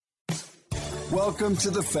Welcome to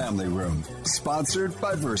the Family Room, sponsored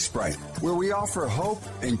by Versebright, where we offer hope,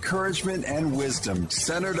 encouragement, and wisdom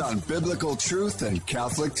centered on biblical truth and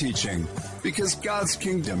Catholic teaching, because God's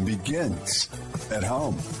kingdom begins at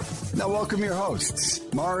home. Now welcome your hosts,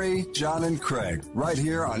 Mari, John, and Craig, right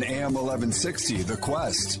here on AM 1160, The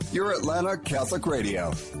Quest, your Atlanta Catholic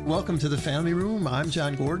Radio. Welcome to the Family Room. I'm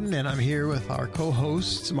John Gordon, and I'm here with our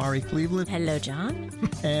co-hosts, Mari Cleveland. Hello, John.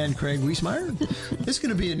 And Craig Wiesmeyer. It's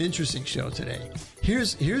going to be an interesting show today.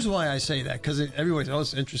 Here's why I say that, because everybody says,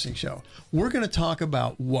 it's an interesting show. We're going to talk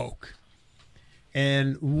about woke.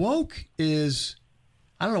 And woke is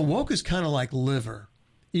kind of like liver.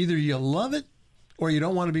 Either you love it or you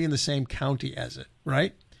don't want to be in the same county as it,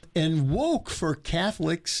 right? And woke for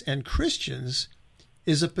Catholics and Christians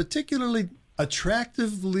is a particularly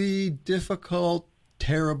attractively difficult,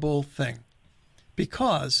 terrible thing.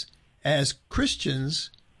 Because as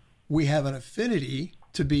Christians, we have an affinity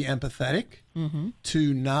to be empathetic,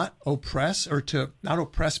 to not oppress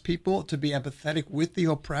people, to be empathetic with the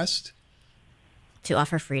oppressed. To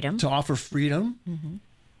offer freedom.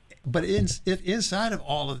 But if inside of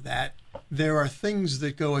all of that, there are things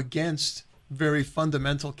that go against very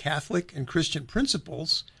fundamental Catholic and Christian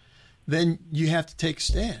principles, then you have to take a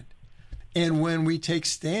stand. And when we take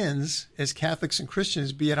stands as Catholics and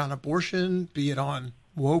Christians, be it on abortion, be it on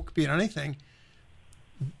woke, be it on anything,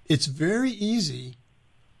 it's very easy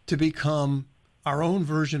to become our own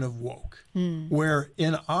version of woke, where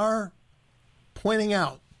in our pointing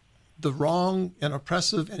out the wrong and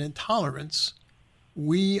oppressive and intolerance,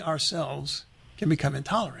 we ourselves can become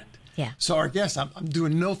intolerant. Yeah. So our guest, I'm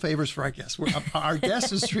doing no favors for our guest. Our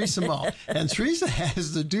guest is Teresa Mull, and Teresa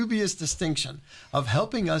has the dubious distinction of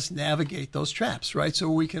helping us navigate those traps, right? So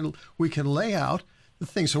we can lay out the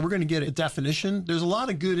thing. So we're going to get a definition. There's a lot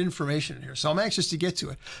of good information in here, so I'm anxious to get to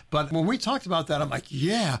it. But when we talked about that, I'm like,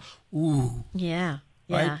 yeah, ooh, yeah,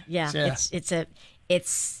 right? yeah.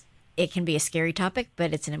 It can be a scary topic,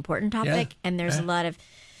 but it's an important topic, and there's a lot of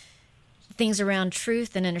things around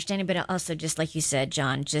truth and understanding, but also, just like you said,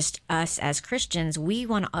 John, just us as Christians, we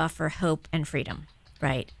want to offer hope and freedom,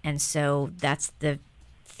 right? And so that's the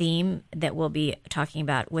theme that we'll be talking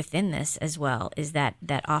about within this as well, is that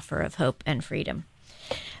offer of hope and freedom.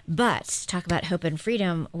 But to talk about hope and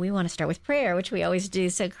freedom, we want to start with prayer, which we always do.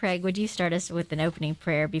 So, Craig, would you start us with an opening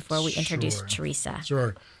prayer before we introduce Teresa?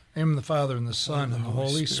 Sure. Name of the Father, and the Son, and the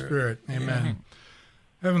Holy Spirit. Amen.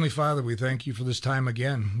 Heavenly Father, we thank you for this time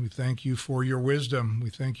again. We thank you for your wisdom.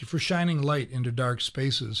 We thank you for shining light into dark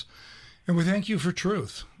spaces. And we thank you for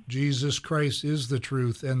truth. Jesus Christ is the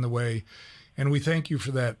truth and the way. And we thank you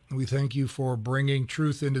for that. We thank you for bringing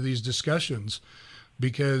truth into these discussions,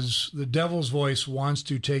 because the devil's voice wants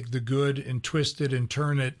to take the good and twist it and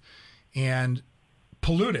turn it and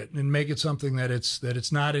pollute it and make it something that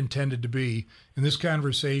it's not intended to be. And this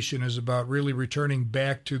conversation is about really returning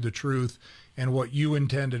back to the truth and what you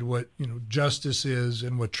intended, what justice is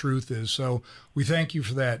and what truth is. So we thank you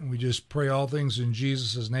for that, and we just pray all things in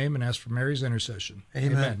Jesus' name and ask for Mary's intercession.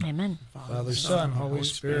 Amen. Amen. Father, Son, Holy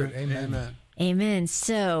Spirit. Amen. Amen.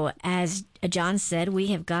 So, as John said, we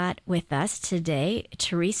have got with us today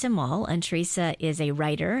Teresa Mull, and Teresa is a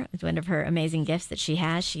writer. It's one of her amazing gifts that she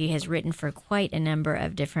has. She has written for quite a number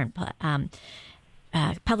of different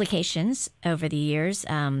publications over the years,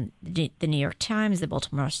 the New York Times, the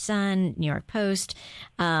Baltimore Sun, New York Post.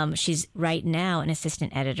 She's right now an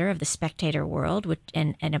assistant editor of the Spectator World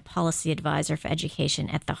and a policy advisor for education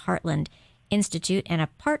at the Heartland Institute, and a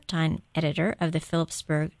part-time editor of the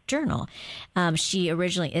Phillipsburg Journal. She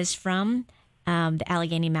originally is from the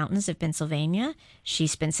Allegheny Mountains of Pennsylvania. She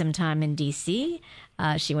spent some time in D.C.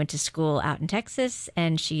 She went to school out in Texas,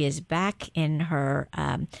 and she is back in her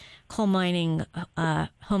coal mining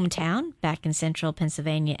hometown, back in central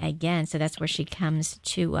Pennsylvania again. So that's where she comes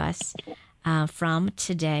to us from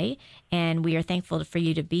today. And we are thankful for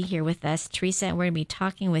you to be here with us, Teresa. And we're going to be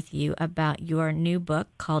talking with you about your new book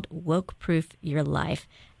called Woke Proof Your Life,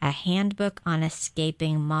 a handbook on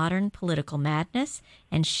escaping modern political madness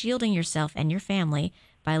and shielding yourself and your family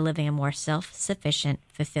by living a more self-sufficient,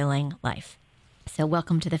 fulfilling life. So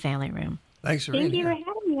welcome to the Family Room. Thanks for being here. Thank you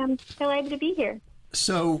for having me. I'm delighted to be here.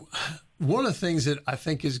 So one of the things that I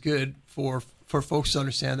think is good for folks to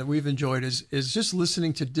understand that we've enjoyed is just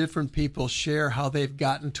listening to different people share how they've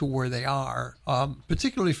gotten to where they are,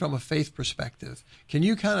 particularly from a faith perspective. Can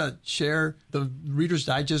you kind of share the Reader's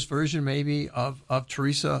Digest version maybe of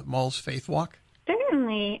Teresa Mull's faith walk?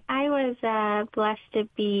 Certainly. I was blessed to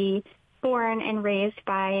be born and raised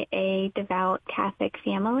by a devout Catholic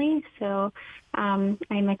family. So I'm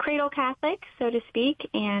a cradle Catholic, so to speak,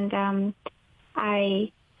 and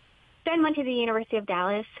I then went to the University of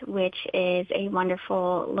Dallas, which is a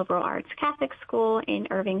wonderful liberal arts Catholic school in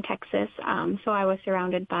Irving, Texas. So I was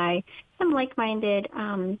surrounded by some like-minded,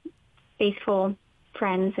 faithful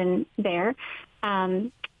friends there.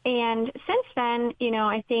 And since then,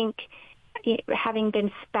 I think having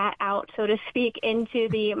been spat out, so to speak, into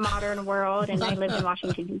the modern world, and I lived in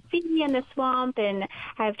Washington, D.C. in the swamp, and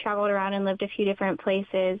I've traveled around and lived a few different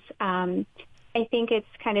places. I think it's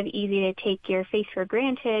kind of easy to take your faith for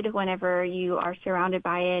granted whenever you are surrounded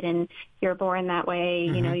by it and you're born that way.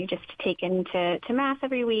 Mm-hmm. You're just taken to Mass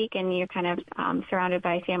every week, and you're kind of surrounded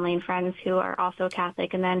by family and friends who are also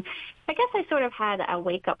Catholic. And then I guess I sort of had a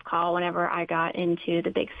wake-up call whenever I got into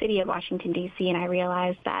the big city of Washington, D.C., and I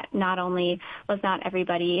realized that not only was not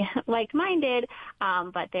everybody like-minded,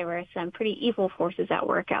 but there were some pretty evil forces at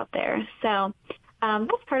work out there. So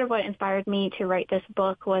that's part of what inspired me to write this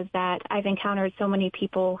book, was that I've encountered so many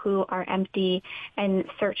people who are empty and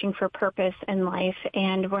searching for purpose in life,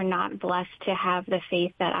 and were not blessed to have the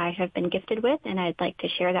faith that I have been gifted with, and I'd like to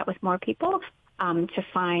share that with more people to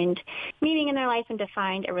find meaning in their life and to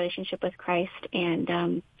find a relationship with Christ.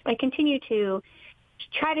 And I continue to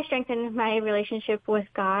try to strengthen my relationship with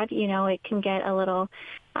God. It can get a little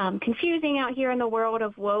confusing out here in the world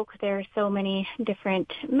of woke. There are so many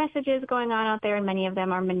different messages going on out there, and many of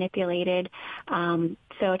them are manipulated.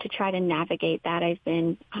 So to try to navigate that, I've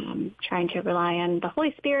been trying to rely on the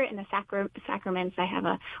Holy Spirit and the sacraments. I have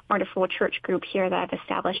a wonderful church group here that I've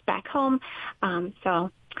established back home. So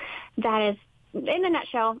that is, in a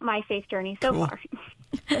nutshell, my faith journey so far.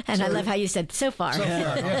 And I love how you said so far.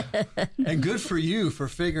 Yeah. And good for you for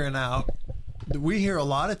figuring out that we hear a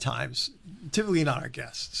lot of times, typically not our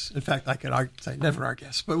guests. In fact, I could say never our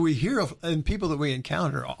guests, but we hear of, and people that we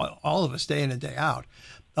encounter, all of us day in and day out,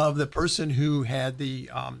 of the person who had the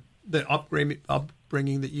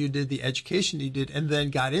upbringing that you did, the education you did, and then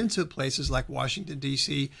got into places like Washington,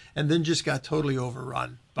 D.C., and then just got totally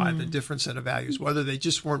overrun by the different set of values, whether they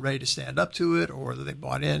just weren't ready to stand up to it or whether they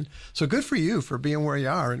bought in. So good for you for being where you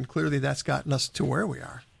are, and clearly that's gotten us to where we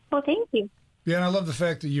are. Well, thank you. Yeah, and I love the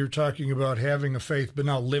fact that you're talking about having a faith, but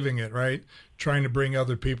now living it, right? Trying to bring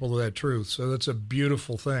other people to that truth. So that's a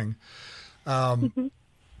beautiful thing.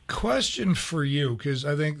 Question for you, because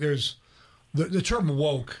I think there's the term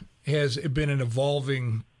woke has been an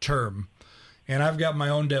evolving term, and I've got my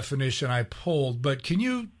own definition I pulled, but can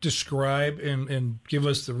you describe and give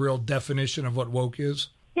us the real definition of what woke is?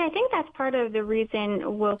 Yeah, I think that's part of the reason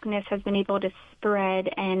wokeness has been able to spread,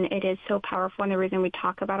 and it is so powerful, and the reason we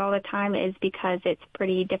talk about all the time is because it's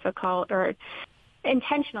pretty difficult, or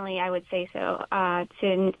intentionally, I would say so,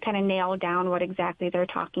 to kind of nail down what exactly they're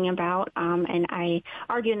talking about. And I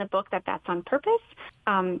argue in the book that that's on purpose.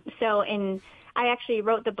 I actually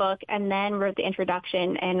wrote the book and then wrote the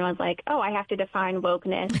introduction and was like, I have to define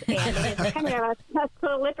wokeness. And it's kind of a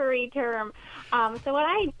slippery term. So what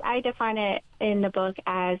I define it in the book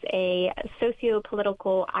as a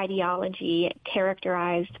socio-political ideology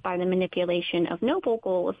characterized by the manipulation of noble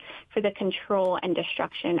goals for the control and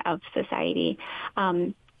destruction of society.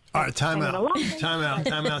 All right, time out.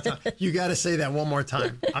 You got to say that one more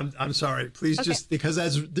time. I'm sorry. Please, okay. Just because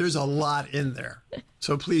there's a lot in there.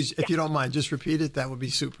 So please, if you don't mind, just repeat it. That would be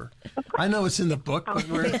super. I know it's in the book, but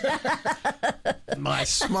my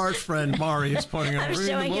smart friend Mari is pointing out. I'm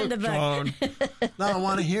showing him the book. No, I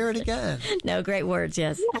want to hear it again. No, great words,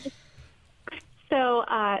 yes. Yeah. So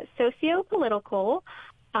socio-political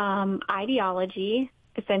ideology,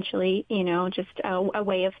 essentially, just a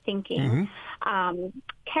way of thinking,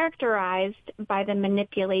 characterized by the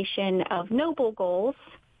manipulation of noble goals,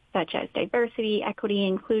 such as diversity, equity,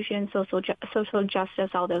 inclusion, social justice,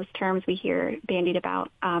 all those terms we hear bandied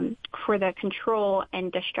about, for the control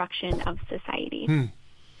and destruction of society.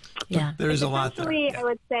 Yeah, there is a lot there. Yeah. I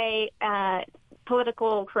would say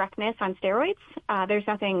political correctness on steroids. There's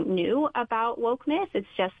nothing new about wokeness. It's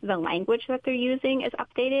just the language that they're using is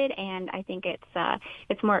updated, and I think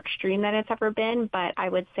it's more extreme than it's ever been. But I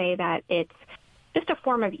would say that it's just a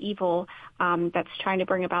form of evil that's trying to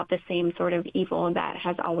bring about the same sort of evil that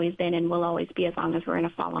has always been and will always be as long as we're in a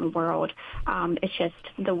fallen world. It's just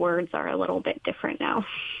the words are a little bit different now.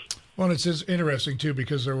 Well, it's interesting, too,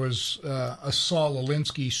 because there was a Saul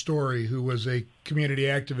Alinsky story, who was a community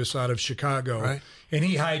activist out of Chicago, right? And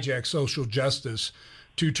he hijacked social justice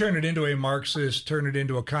to turn it into a Marxist, turn it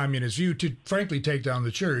into a communist view, to frankly take down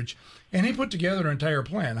the church. And he put together an entire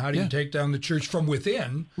plan. How do you take down the church from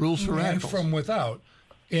within? Rules for radicals. And from without.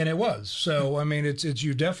 And it was. So, I mean, it's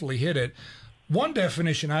you definitely hit it. One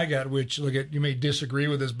definition I got, which, you may disagree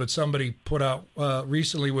with this, but somebody put out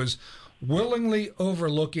recently, was willingly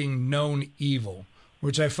overlooking known evil.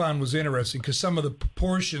 which I found was interesting because some of the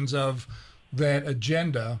portions of that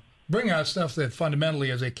agenda bring out stuff that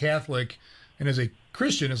fundamentally, as a Catholic and as a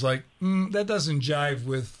Christian, is like, that doesn't jive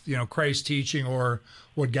with, Christ's teaching or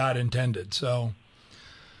what God intended. So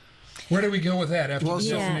where do we go with that after the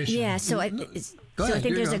definition? Yeah, so I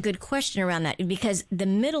think there's a good question around that, because the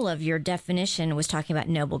middle of your definition was talking about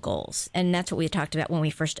noble goals. And that's what we talked about when we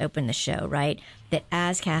first opened the show, right? That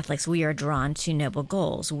as Catholics, we are drawn to noble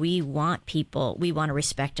goals. We want to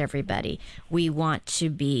respect everybody. We want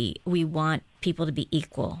people to be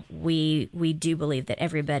equal. We do believe that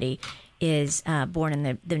everybody is born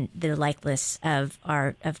in the likeness of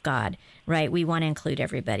God, right? We want to include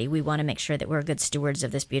everybody. We want to make sure that we're good stewards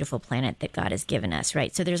of this beautiful planet that God has given us,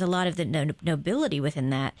 right? So there's a lot of the nobility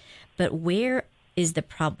within that, but where is the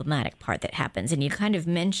problematic part that happens? And you kind of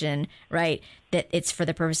mentioned, right, that it's for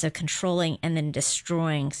the purpose of controlling and then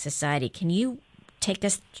destroying society. Can you take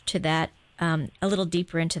us to that, a little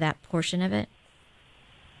deeper into that portion of it?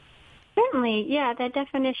 Certainly, yeah. That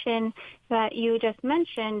definition that you just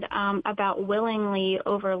mentioned about willingly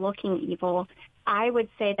overlooking evil, I would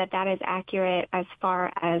say that is accurate as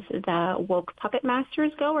far as the woke puppet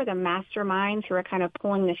masters go, or the masterminds who are kind of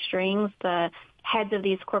pulling the strings, the heads of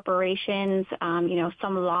these corporations,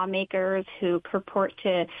 some lawmakers who purport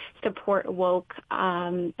to support woke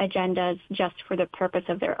agendas just for the purpose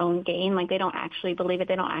of their own gain. Like, they don't actually believe it.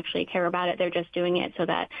 They don't actually care about it. They're just doing it so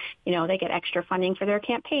that, they get extra funding for their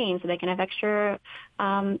campaign, so they can have extra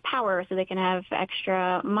power, so they can have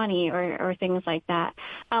extra money or things like that.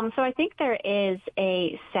 So I think there is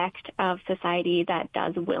a sect of society that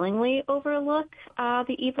does willingly overlook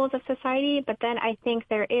the evils of society, but then I think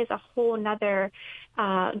there is a whole nother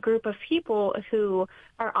group of people who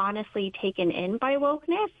are honestly taken in by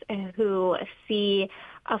wokeness and who see,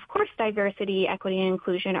 of course, diversity, equity, and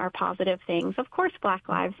inclusion are positive things. Of course, Black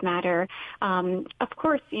Lives Matter. Of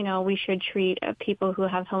course, we should treat people who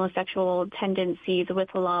have homosexual tendencies with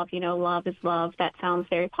love. Love is love. That sounds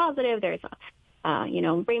very positive. There's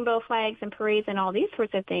rainbow flags and parades and all these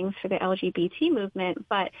sorts of things for the LGBT movement.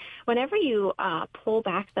 But whenever you pull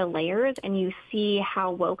back the layers and you see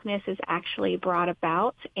how wokeness is actually brought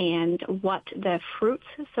about and what the fruits,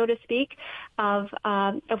 so to speak, of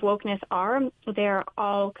wokeness are, they're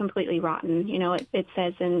all completely rotten. It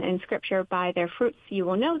says in Scripture, by their fruits you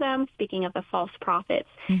will know them, speaking of the false prophets.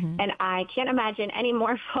 Mm-hmm. And I can't imagine any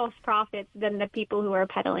more false prophets than the people who are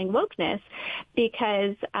peddling wokeness,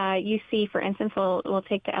 because you see, for instance, we'll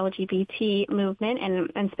take the LGBT movement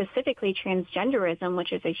and specifically transgenderism,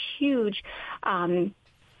 which is a huge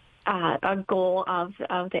a goal of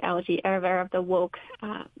the woke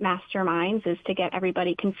masterminds, is to get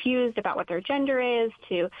everybody confused about what their gender is,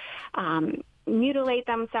 to mutilate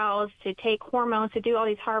themselves, to take hormones, to do all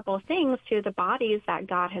these horrible things to the bodies that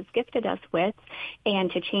God has gifted us with, and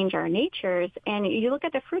to change our natures. And you look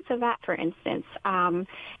at the fruits of that, for instance,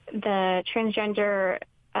 the transgender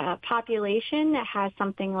population has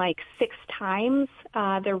something like 6 times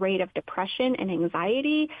the rate of depression and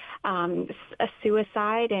anxiety.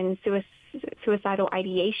 Suicide and suicidal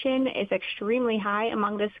ideation is extremely high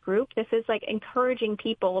among this group. This is like encouraging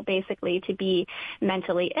people basically to be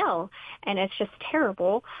mentally ill, and it's just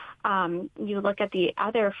terrible. You look at the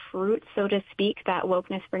other fruit, so to speak, that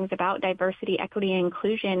wokeness brings about, diversity, equity, and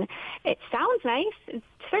inclusion. It sounds nice. It's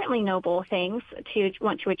certainly noble things to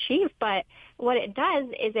want to achieve, but what it does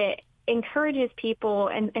is it encourages people,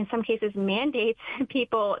 and in some cases mandates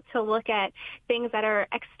people, to look at things that are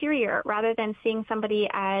exterior rather than seeing somebody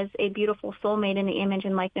as a beautiful soul made in the image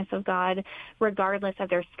and likeness of God, regardless of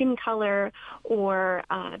their skin color or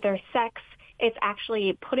their sex. It's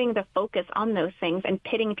actually putting the focus on those things and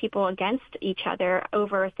pitting people against each other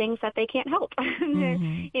over things that they can't help,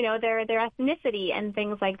 mm-hmm. their ethnicity and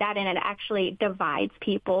things like that. And it actually divides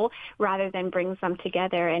people rather than brings them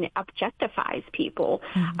together, and it objectifies people.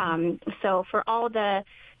 Mm-hmm. So for all the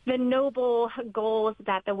noble goals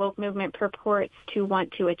that the woke movement purports to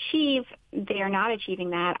want to achieve, they are not achieving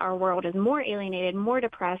that. Our world is more alienated, more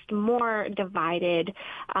depressed, more divided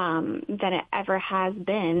than it ever has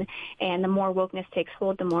been. And the more wokeness takes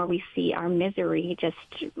hold, the more we see our misery just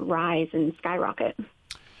rise and skyrocket.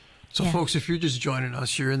 So, folks, if you're just joining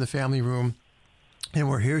us, you're in the family room, and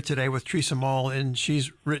we're here today with Teresa Moll, and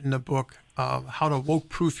she's written a book, How to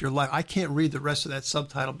Woke-Proof Your Life. I can't read the rest of that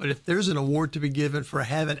subtitle, but if there's an award to be given for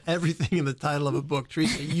having everything in the title of a book,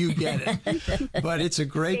 Teresa, you get it. But it's a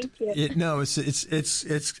great, I think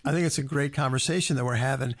it's a great conversation that we're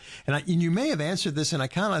having. And you may have answered this, and I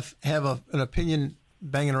kind of have an opinion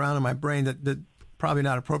banging around in my brain that probably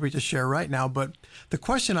not appropriate to share right now. But the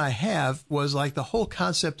question I have was, like, the whole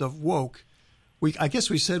concept of woke, I guess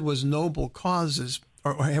we said was noble causes.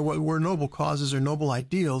 or were noble causes or noble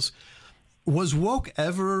ideals. Was woke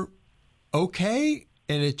ever okay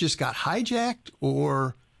and it just got hijacked,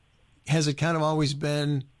 or has it kind of always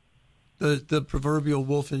been the proverbial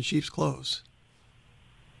wolf in sheep's clothes?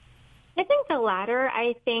 I think the latter.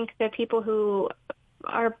 I think the people who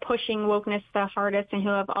are pushing wokeness the hardest and who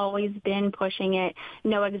have always been pushing it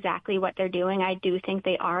know exactly what they're doing. I do think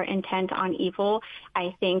they are intent on evil.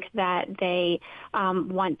 I think that they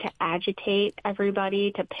want to agitate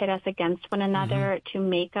everybody, to pit us against one another, to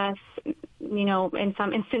make us, in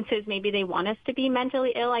some instances, maybe they want us to be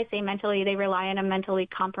mentally ill. I say mentally, they rely on a mentally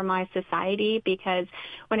compromised society, because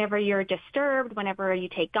whenever you're disturbed, whenever you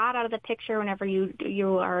take God out of the picture, whenever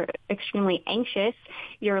you are extremely anxious,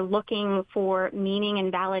 you're looking for meaning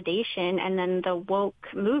and validation, and then the woke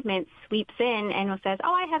movement sweeps in and says,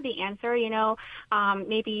 oh, I have the answer,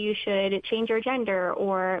 maybe you should change your gender,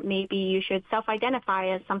 or maybe you should self-identify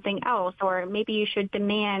as something else, or maybe you should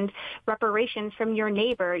demand reparations from your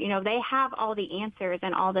neighbor. They have all the answers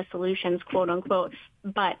and all the solutions, quote unquote,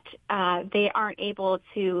 but they aren't able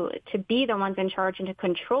to be the ones in charge and to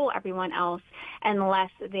control everyone else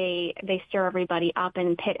unless they stir everybody up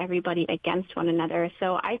and pit everybody against one another.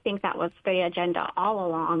 So I think that was the agenda all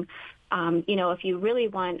along. If you really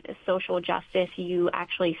want social justice, you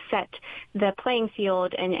actually set the playing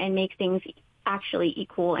field and make things actually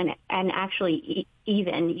equal and actually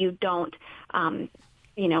even. You don't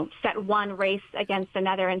set one race against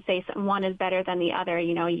another and say one is better than the other.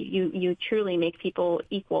 You truly make people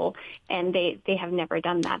equal, and they have never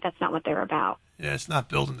done that. That's not what they're about. Yeah, it's not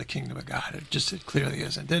building the kingdom of God. It clearly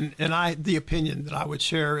isn't. And the opinion that I would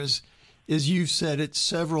share is you've said it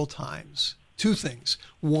several times. Two things.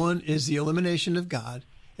 One is the elimination of God,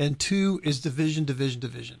 and two is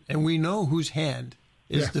division. And we know whose hand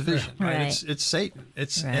is division, right? Right. It's Satan.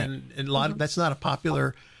 It's right. and a lot of, that's not a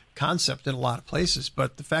popular concept in a lot of places,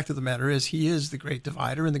 but the fact of the matter is he is the great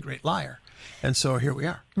divider and the great liar. And so here we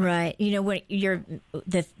are. Right. What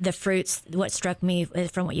the fruits, what struck me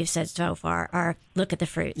from what you've said so far are look at the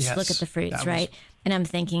fruits. Yes, look at the fruits, right? And I'm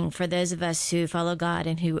thinking for those of us who follow God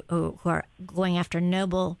and who are going after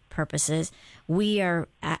noble purposes, we are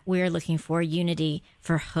looking for unity,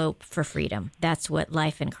 for hope, for freedom. That's what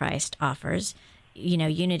life in Christ offers.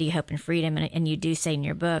 Unity, hope, and freedom. And you do say in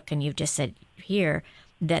your book, and you've just said here,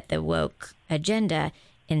 that the woke agenda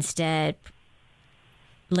instead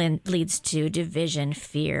leads to division,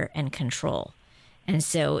 fear, and control. And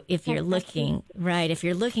so if you're looking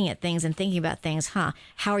at things and thinking about things, how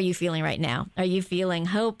are you feeling right now? Are you feeling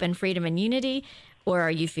hope and freedom and unity, or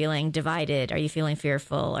are you feeling divided? Are you feeling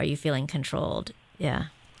fearful? Are you feeling controlled? Yeah.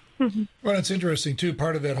 Well, it's interesting, too.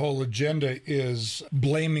 Part of that whole agenda is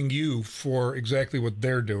blaming you for exactly what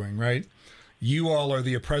they're doing, right? You all are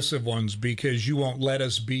the oppressive ones because you won't let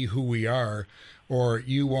us be who we are, or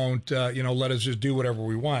you won't, let us just do whatever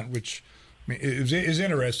we want, which is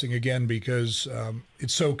interesting, again, because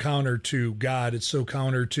it's so counter to God. It's so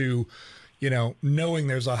counter to, knowing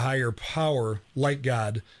there's a higher power like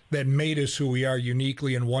God that made us who we are,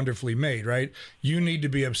 uniquely and wonderfully made, right? You need to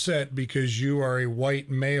be upset because you are a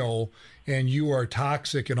white male and you are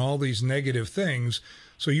toxic and all these negative things.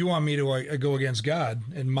 So you want me to go against God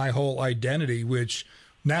and my whole identity, which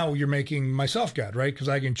now you're making myself God, right? Because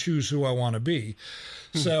I can choose who I want to be.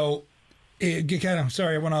 So I'm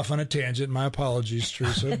sorry, I went off on a tangent. My apologies,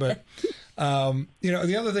 Teresa. But,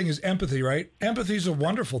 the other thing is empathy, right? Empathy is a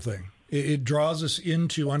wonderful thing. It draws us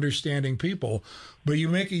into understanding people. But I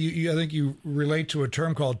think you relate to a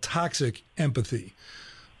term called toxic empathy.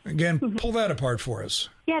 Again, pull that apart for us.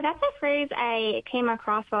 Yeah, that's a phrase I came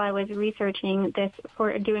across while I was doing research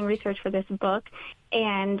for this book.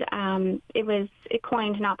 And it was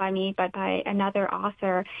coined not by me, but by another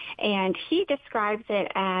author. And he describes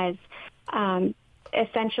it as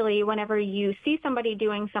essentially whenever you see somebody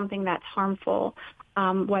doing something that's harmful,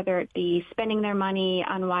 whether it be spending their money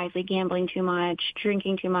unwisely, gambling too much,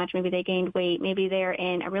 drinking too much, maybe they gained weight, maybe they're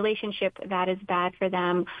in a relationship that is bad for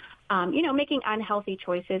them, making unhealthy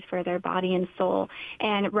choices for their body and soul.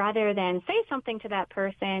 And rather than say something to that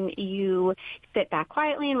person, you sit back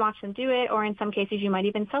quietly and watch them do it, or in some cases you might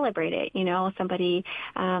even celebrate it. Somebody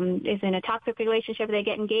is in a toxic relationship, they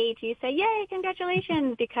get engaged, you say, yay,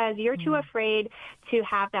 congratulations, because you're too afraid to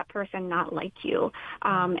have that person not like you.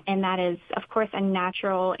 And that is, of course, a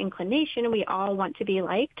natural inclination. We all want to be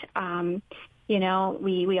liked.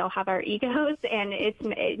 We all have our egos, and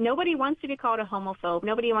nobody wants to be called a homophobe.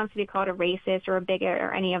 Nobody wants to be called a racist or a bigot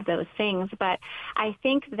or any of those things. But I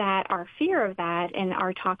think that our fear of that and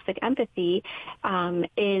our toxic empathy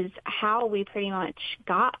is how we pretty much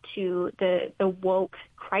got to the woke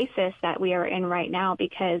crisis that we are in right now,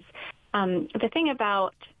 because The thing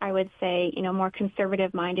about, I would say, more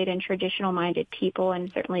conservative-minded and traditional-minded people,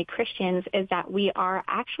 and certainly Christians, is that we are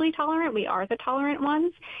actually tolerant. We are the tolerant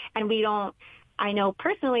ones, and we don't. I know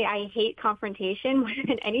personally I hate confrontation more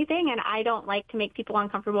than anything, and I don't like to make people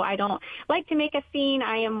uncomfortable. I don't like to make a scene.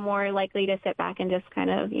 I am more likely to sit back and just kind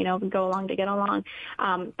of, go along to get along.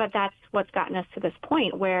 But that's what's gotten us to this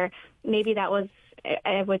point where maybe that was,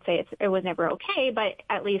 I would say it was never okay, but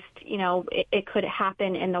at least, it could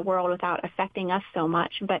happen in the world without affecting us so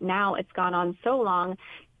much. But now it's gone on so long,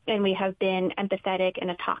 and we have been empathetic in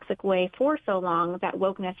a toxic way for so long that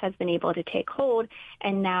wokeness has been able to take hold.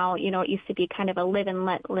 And now, it used to be kind of a live and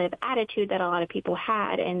let live attitude that a lot of people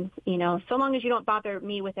had. And, so long as you don't bother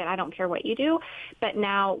me with it, I don't care what you do. But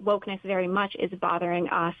now wokeness very much is bothering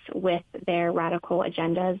us with their radical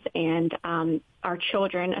agendas, and our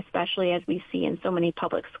children, especially as we see in so many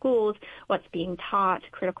public schools, what's being taught,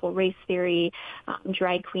 critical race theory,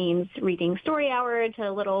 drag queens reading story hour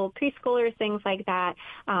to little preschoolers, things like that.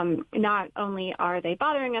 Not only are they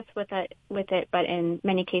bothering us with it, but in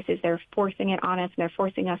many cases they're forcing it on us, and they're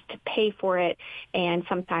forcing us to pay for it. And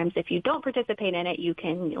sometimes if you don't participate in it, you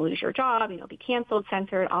can lose your job, be canceled,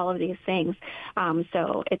 censored, all of these things.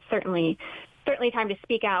 So it's certainly time to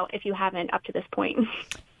speak out if you haven't up to this point.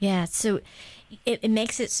 Yeah, so it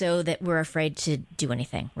makes it so that we're afraid to do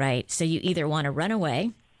anything, right? So you either want to run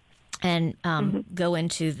away and go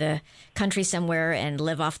into the country somewhere and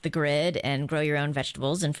live off the grid and grow your own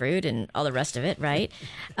vegetables and fruit and all the rest of it, right?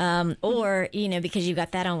 Or, because you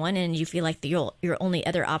got that on one end, you feel like your only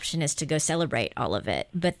other option is to go celebrate all of it.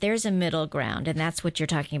 But there's a middle ground, and that's what you're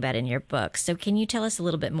talking about in your book. So can you tell us a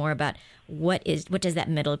little bit more about what does that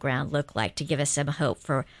middle ground look like, to give us some hope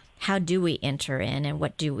for how do we enter in, and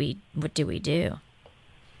what do we do?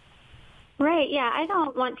 Right. Yeah. I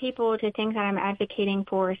don't want people to think that I'm advocating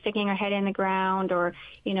for sticking our head in the ground or,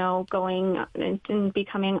 going and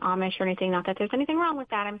becoming Amish or anything. Not that there's anything wrong with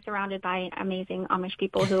that. I'm surrounded by amazing Amish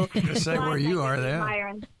people who just say where you are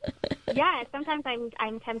there. Yeah. Sometimes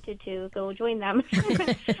I'm tempted to go join them.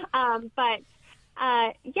 But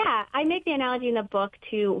I make the analogy in the book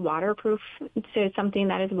to waterproof, to something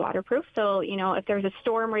that is waterproof. So, if there's a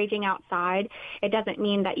storm raging outside, it doesn't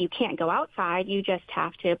mean that you can't go outside. You just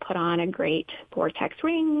have to put on a great Vortex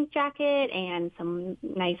rain jacket and some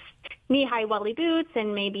nice knee-high welly boots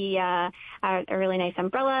and maybe a really nice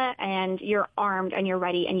umbrella, and you're armed and you're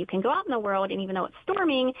ready, and you can go out in the world, and even though it's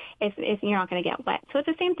storming, you're not going to get wet. So it's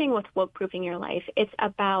the same thing with woke-proofing your life. It's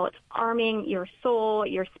about arming your soul,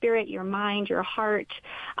 your spirit, your mind, your heart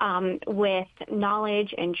with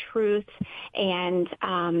knowledge and truth, and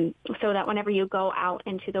so that whenever you go out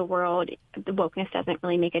into the world, the wokeness doesn't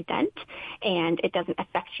really make a dent, and it doesn't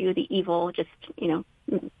affect you. The evil just,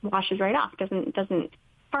 washes right off, doesn't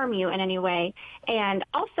harm you in any way. And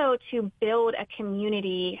also to build a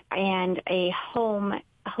community and a home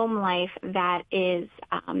life that is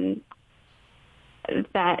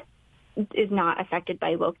not affected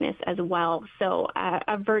by wokeness as well. So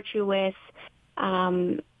a virtuous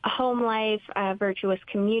home life, a virtuous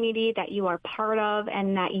community that you are part of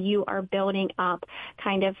and that you are building up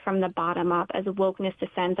kind of from the bottom up. As wokeness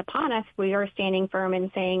descends upon us, we are standing firm and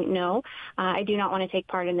saying, no, I do not want to take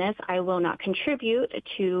part in this. I will not contribute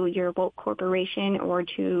to your woke corporation or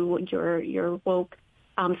to your woke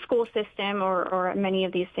school system or many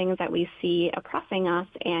of these things that we see oppressing us,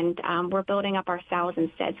 and we're building up ourselves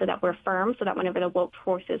instead, so that we're firm, so that whenever the woke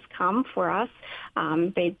forces come for us,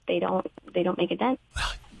 they don't make a dent.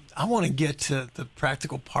 I want to get to the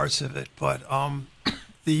practical parts of it, but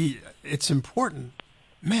it's important,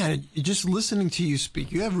 man. Just listening to you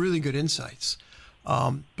speak, you have really good insights.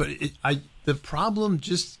 But the problem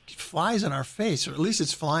just flies in our face, or at least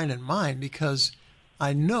it's flying in mine, because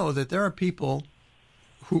I know that there are people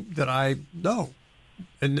that I know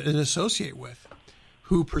and associate with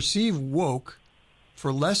who perceive woke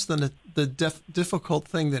for less than the difficult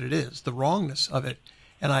thing that it is, the wrongness of it.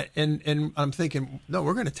 And I'm thinking, no,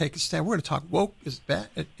 we're going to take a stand. We're going to talk woke is bad,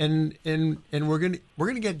 and we're going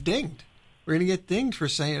to get dinged. We're going to get dinged for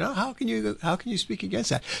saying, oh, how can you speak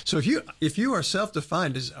against that? So if you are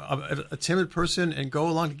self-defined as a timid person and go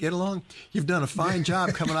along to get along, you've done a fine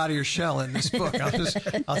job coming out of your shell in this book.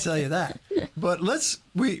 I'll tell you that. But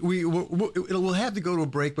we'll have to go to a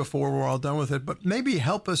break before we're all done with it. But maybe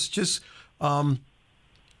help us just.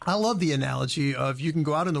 I love the analogy of you can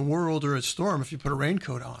go out in the world or a storm if you put a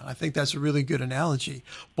raincoat on. I think that's a really good analogy.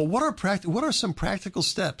 But what are some practical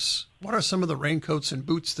steps? What are some of the raincoats and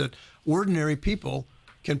boots that ordinary people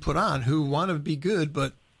can put on who want to be good,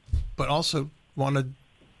 but also want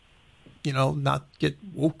to, not get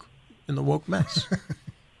woke in the woke mess?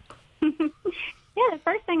 Yeah, the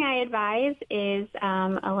first thing I advise is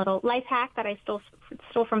a little life hack that I stole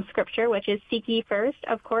from Scripture, which is seek ye first,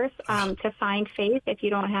 of course, to find faith if you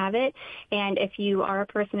don't have it. And if you are a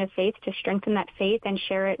person of faith, to strengthen that faith and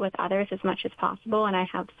share it with others as much as possible. And I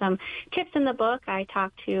have some tips in the book. I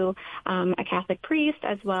talked to a Catholic priest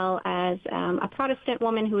as well as a Protestant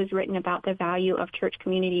woman who has written about the value of church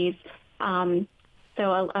communities.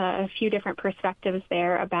 So a few different perspectives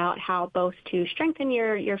there about how both to strengthen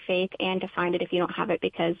your faith and to find it if you don't have it,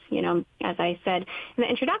 because, you know, as I said in the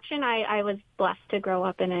introduction, I was blessed to grow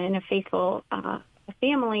up in a faithful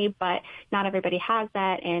family, but not everybody has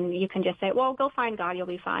that, and you can just say, well, go find God, you'll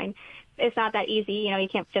be fine. It's not that easy. You know, you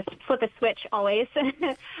can't just flip a switch always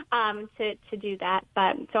to do that.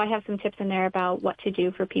 But so I have some tips in there about what to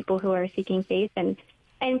do for people who are seeking faith, and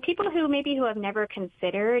people who have never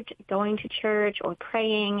considered going to church or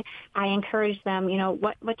praying. I encourage them, you know,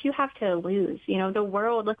 what do you have to lose? You know, the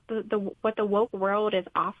world, look, what the woke world is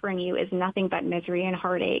offering you is nothing but misery and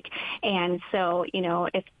heartache. And so, you know,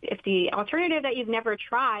 if the alternative that you've never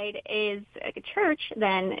tried is a church,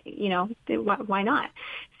 then, you know, why not?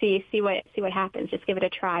 See what happens. Just give it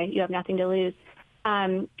a try. You have nothing to lose.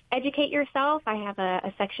 Educate yourself. I have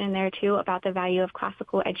a section in there, too, about the value of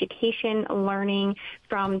classical education, learning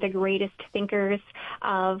from the greatest thinkers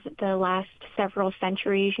of the last several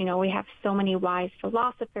centuries. You know, we have so many wise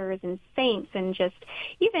philosophers and saints and just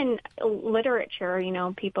even literature, you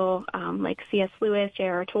know, people like C.S. Lewis,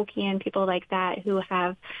 J.R.R. Tolkien, people like that who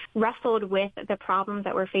have wrestled with the problems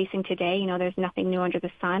that we're facing today. You know, there's nothing new under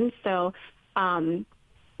the sun. So,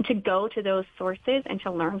 to go to those sources and to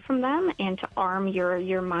learn from them and to arm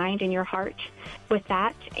your mind and your heart with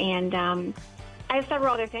that. And I have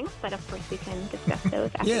several other things, but of course we can discuss those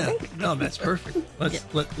after the break. No, that's perfect.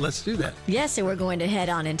 Let's do that. Yes, so we're going to head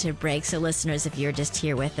on into break. So listeners, if you're just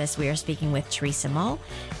here with us, we are speaking with Teresa Mull,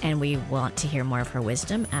 and we want to hear more of her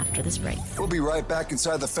wisdom after this break. We'll be right back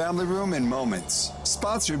inside the family room in moments.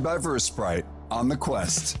 Sponsored by Versprite on The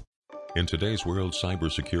Quest. In today's world,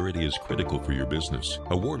 cybersecurity is critical for your business.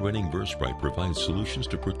 Award-winning Versprite provides solutions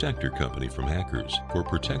to protect your company from hackers. For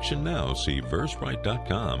protection now, see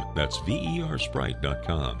Versprite.com. That's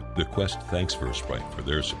Versprite.com. The Quest thanks Versprite for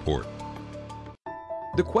their support.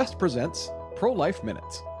 The Quest presents Pro-Life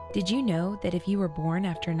Minutes. Did you know that if you were born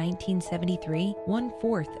after 1973,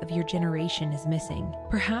 1/4 of your generation is missing?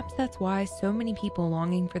 Perhaps that's why so many people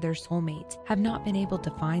longing for their soulmates have not been able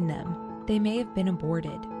to find them. They may have been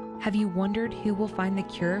aborted. Have you wondered who will find the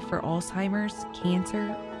cure for Alzheimer's,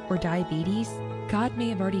 cancer, or diabetes? God may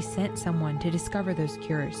have already sent someone to discover those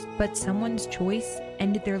cures, but someone's choice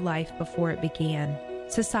ended their life before it began.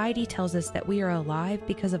 Society tells us that we are alive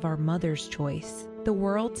because of our mother's choice. The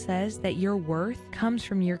world says that your worth comes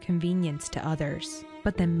from your convenience to others,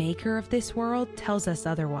 but the maker of this world tells us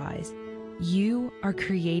otherwise. You are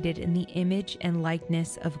created in the image and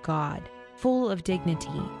likeness of God, full of dignity,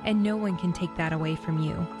 and no one can take that away from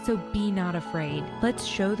you. So be not afraid. Let's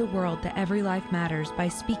show the world that every life matters by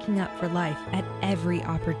speaking up for life at every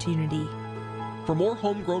opportunity. For more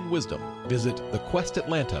homegrown wisdom, visit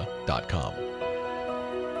thequestatlanta.com.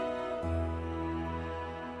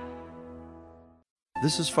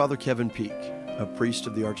 This is Father Kevin Peak, a priest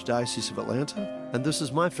of the Archdiocese of Atlanta, and this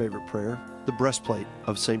is my favorite prayer, the breastplate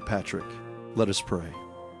of St. Patrick. Let us pray.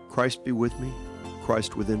 Christ be with me,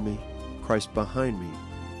 Christ within me, Christ behind me,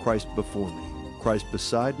 Christ before me, Christ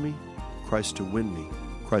beside me, Christ to win me,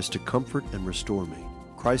 Christ to comfort and restore me,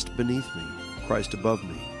 Christ beneath me, Christ above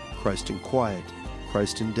me, Christ in quiet,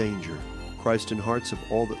 Christ in danger, Christ in hearts of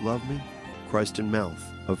all that love me, Christ in mouth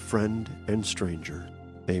of friend and stranger.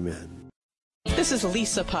 Amen. This is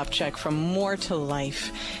Lisa Popchak from More to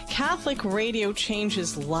Life. Catholic radio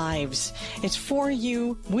changes lives. It's for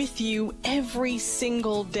you, with you, every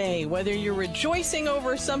single day. Whether you're rejoicing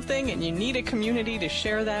over something and you need a community to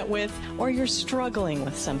share that with, or you're struggling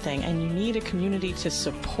with something and you need a community to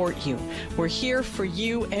support you. We're here for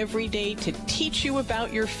you every day to teach you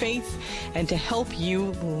about your faith and to help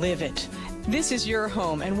you live it. This is your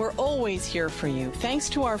home, and we're always here for you. Thanks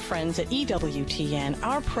to our friends at EWTN,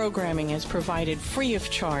 our programming is provided free of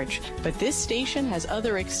charge, but this station has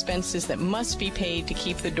other expenses that must be paid to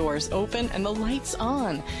keep the doors open and the lights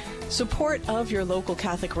on. Support of your local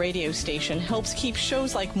Catholic radio station helps keep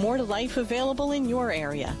shows like More to Life available in your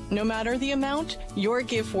area. No matter the amount, your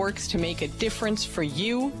gift works to make a difference for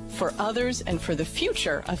you, for others, and for the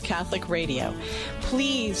future of Catholic radio.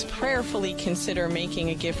 Please prayerfully consider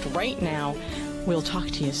making a gift right now. We'll talk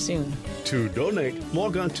to you soon. To donate,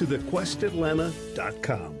 log on to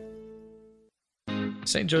thequestatlanta.com.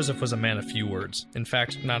 St. Joseph was a man of few words. In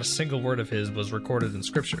fact, not a single word of his was recorded in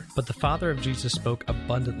Scripture. But the father of Jesus spoke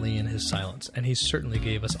abundantly in his silence, and he certainly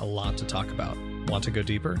gave us a lot to talk about. Want to go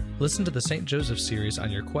deeper? Listen to the St. Joseph series on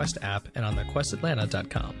your Quest app and on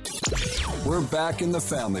thequestatlanta.com. We're back in the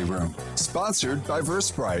family room, sponsored by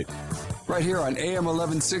Versprite, right here on AM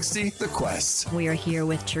 1160, The Quest. We are here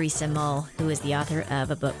with Teresa Mull, who is the author of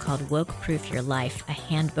a book called Woke Proof Your Life, a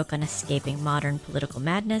handbook on escaping modern political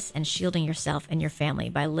madness and shielding yourself and your family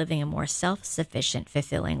by living a more self-sufficient,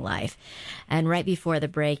 fulfilling life. And right before the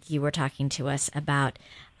break, you were talking to us about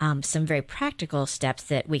some very practical steps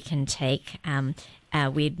that we can take.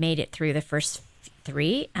 We'd made it through the first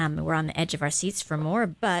 3. We're on the edge of our seats for more,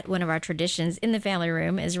 but one of our traditions in the family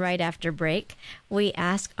room is right after break, we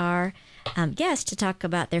ask our guests to talk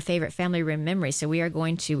about their favorite family room memories. So we are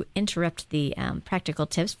going to interrupt the practical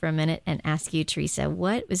tips for a minute and ask you, Teresa,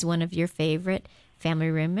 what was one of your favorite family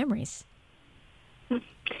room memories?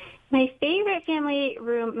 My favorite family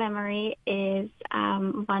room memory is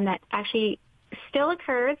one that actually still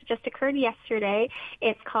occurs, just occurred yesterday.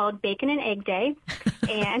 It's called Bacon and Egg Day.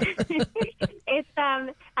 And it's,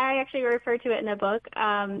 I actually refer to it in the book.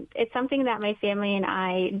 It's something that my family and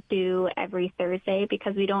I do every Thursday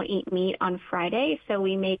because we don't eat meat on Friday. So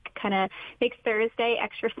we makes Thursday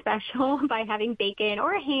extra special by having bacon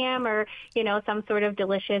or a ham or, some sort of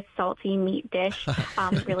delicious salty meat dish.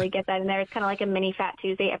 Really get that in there. It's kind of like a mini Fat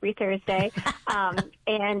Tuesday every Thursday.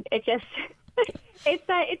 And it just...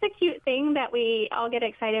 It's a cute thing that we all get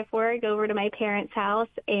excited for. I go over to my parents' house,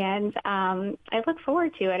 and I look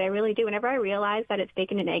forward to it. I really do. Whenever I realize that it's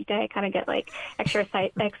Bacon and Egg Day, I kind of get extra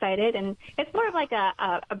excited, and it's more of like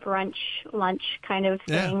a brunch lunch kind of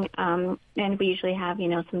thing. Yeah. And we usually have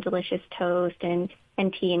some delicious toast and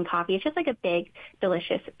tea and coffee. It's just like a big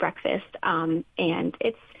delicious breakfast, and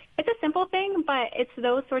it's a simple thing, but it's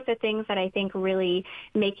those sorts of things that I think really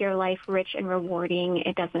make your life rich and rewarding.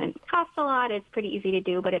 It doesn't cost a lot. It's pretty easy to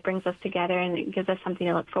do, but it brings us together and it gives us something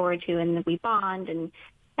to look forward to, and we bond, and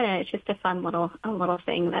it's just a fun little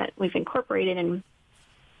thing that we've incorporated, and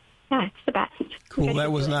yeah, it's the best. Cool.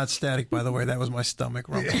 That was not static, by the way. That was my stomach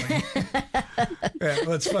rumbling. Yeah,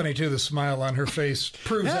 well, it's funny, too. The smile on her face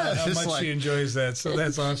proves out how much she enjoys that. So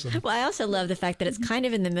that's awesome. Well, I also love the fact that it's kind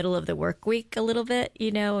of in the middle of the work week a little bit,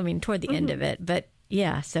 toward the end of it. But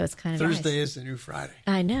yeah, so it's kind of Thursday nice. Is the new Friday.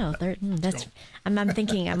 I know. I'm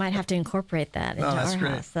thinking I might have to incorporate that into our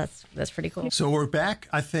great. house. That's pretty cool. So we're back.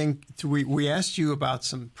 I think we asked you about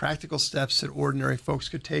some practical steps that ordinary folks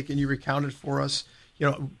could take, and you recounted for us,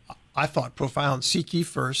 I thought profound. Seek ye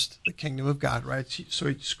first the kingdom of God, right? So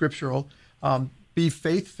it's scriptural. Be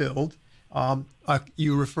faith-filled.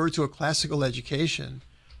 You referred to a classical education.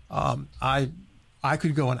 I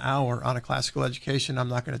could go an hour on a classical education. I'm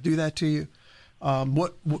not going to do that to you.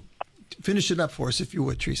 Finish it up for us, if you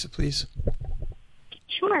would, Teresa, please.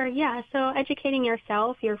 Sure, yeah. So educating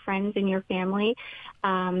yourself, your friends, and your family.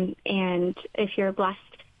 And if you're blessed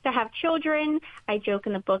to have children, I joke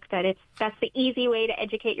in the book that that's the easy way to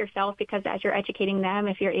educate yourself, because as you're educating them,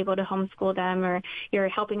 if you're able to homeschool them or you're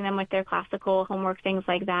helping them with their classical homework, things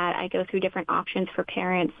like that, I go through different options for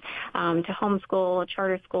parents to homeschool,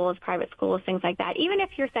 charter schools, private schools, things like that. Even if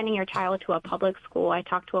you're sending your child to a public school, I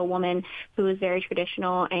talked to a woman who is very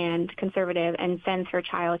traditional and conservative and sends her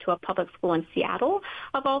child to a public school in Seattle,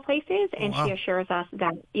 of all places, and she assures us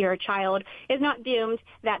that your child is not doomed,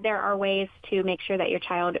 that there are ways to make sure that your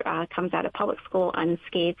child comes out of public school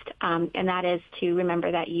unscathed, and that is to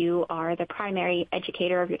remember that you are the primary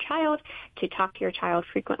educator of your child, to talk to your child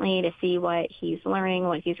frequently, to see what he's learning,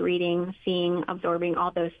 what he's reading, seeing, absorbing,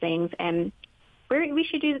 all those things. And we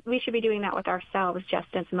should be doing that with ourselves just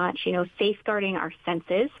as much, safeguarding our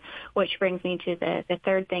senses, which brings me to the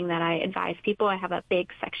third thing that I advise people. I have a big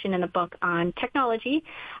section in the book on technology.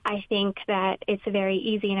 I think that it's very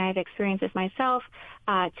easy, and I've experienced this myself,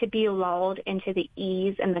 to be lulled into the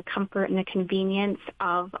ease and the comfort and the convenience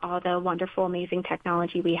of all the wonderful, amazing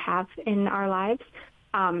technology we have in our lives.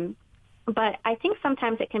 But I think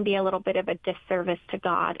sometimes it can be a little bit of a disservice to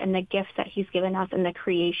God and the gifts that he's given us and the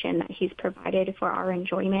creation that he's provided for our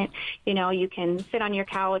enjoyment. You can sit on your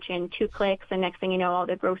couch and 2 clicks, and next thing you know, all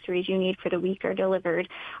the groceries you need for the week are delivered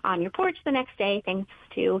on your porch the next day, thanks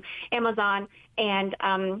to Amazon. And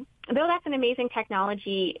though that's an amazing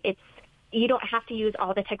technology, you don't have to use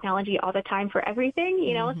all the technology all the time for everything.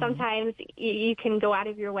 Sometimes you can go out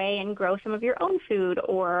of your way and grow some of your own food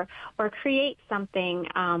or create something,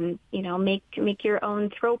 make your own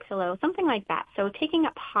throw pillow, something like that. So taking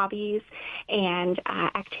up hobbies and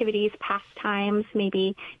activities, pastimes,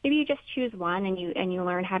 maybe you just choose one and you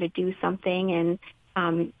learn how to do something, and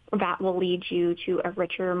that will lead you to a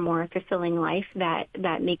richer, more fulfilling life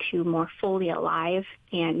that makes you more fully alive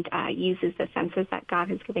and uses the senses that God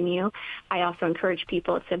has given you. I also encourage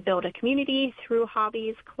people to build a community through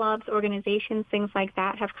hobbies, clubs, organizations, things like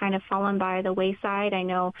that have kind of fallen by the wayside. I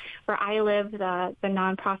know where I live, the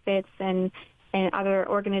nonprofits and other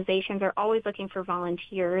organizations are always looking for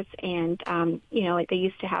volunteers. And, they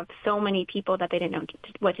used to have so many people that they didn't know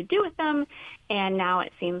what to do with them. And now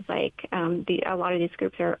it seems like a lot of these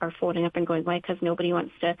groups are folding up and going away because nobody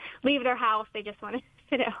wants to leave their house. They just want to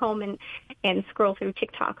sit at home and scroll through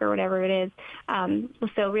TikTok or whatever it is.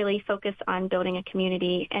 So really focus on building a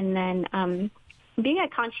community. And then being a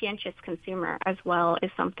conscientious consumer as well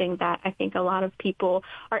is something that I think a lot of people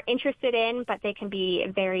are interested in, but they can be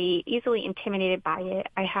very easily intimidated by it.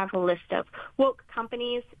 I have a list of woke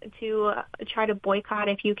companies to try to boycott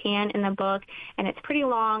if you can in the book, and it's pretty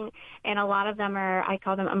long, and a lot of them are, I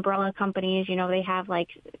call them umbrella companies. They have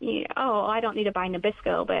I don't need to buy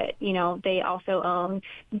Nabisco, but, they also own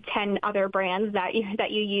 10 other brands that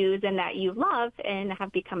you use and that you love and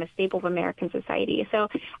have become a staple of American society. So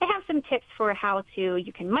I have some tips for how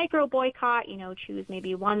you can micro boycott, choose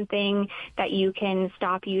maybe one thing that you can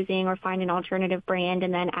stop using or find an alternative brand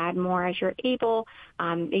and then add more as you're able.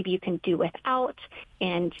 Maybe you can do without.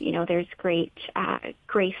 And, there's great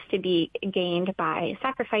grace to be gained by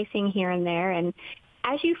sacrificing here and there. And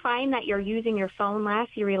as you find that you're using your phone less,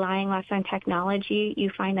 you're relying less on technology, you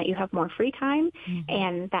find that you have more free time,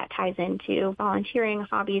 and that ties into volunteering,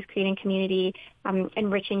 hobbies, creating community,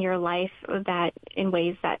 enriching your life that in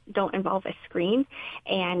ways that don't involve a screen.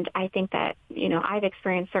 And I think that, I've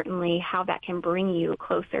experienced certainly how that can bring you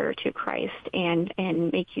closer to Christ and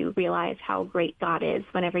make you realize how great God is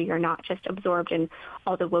whenever you're not just absorbed in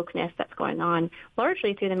all the wokeness that's going on,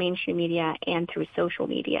 largely through the mainstream media and through social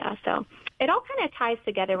media. So it all kind of ties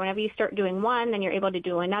together. Whenever you start doing one, then you're able to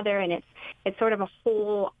do another, and it's sort of a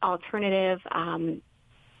whole alternative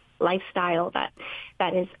lifestyle that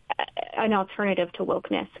is an alternative to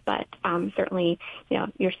wokeness. But certainly,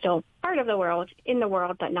 you're still part of the world, in the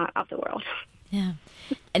world, but not of the world. Yeah.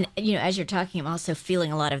 And, as you're talking, I'm also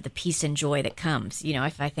feeling a lot of the peace and joy that comes.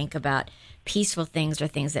 If I think about peaceful things or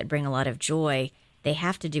things that bring a lot of joy, they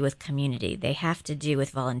have to do with community. They have to do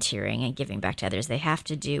with volunteering and giving back to others. They have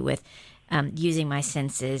to do with using my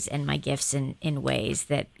senses and my gifts in ways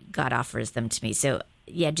that God offers them to me. So,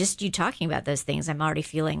 yeah, just you talking about those things, I'm already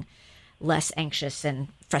feeling less anxious and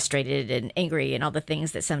frustrated and angry and all the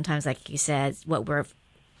things that sometimes, like you said, what we're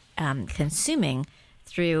consuming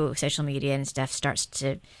through social media and stuff starts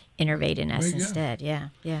to innervate in us instead. Yeah.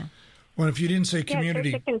 Well, if you didn't say community,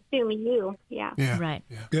 it starts to consume you. Yeah. Right.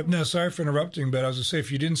 Yeah. Yep. No, sorry for interrupting, but I was going to say,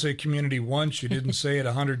 if you didn't say community once, you didn't say it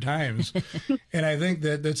 100 times. And I think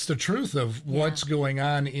that's the truth of what's going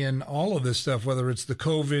on in all of this stuff, whether it's the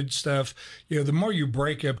COVID stuff. The more you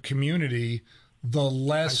break up community, the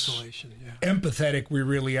less isolation, empathetic we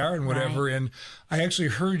really are and whatever. Right. And I actually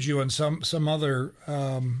heard you on some other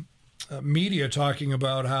media talking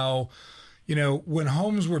about how, when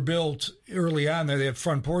homes were built early on, they had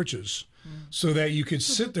front porches so that you could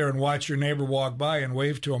sit there and watch your neighbor walk by and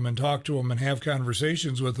wave to them and talk to them and have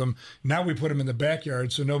conversations with them. Now we put them in the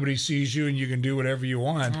backyard so nobody sees you and you can do whatever you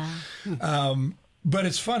want. But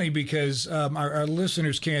it's funny because our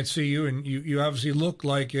listeners can't see you, and you obviously look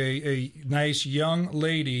like a nice young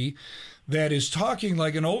lady that is talking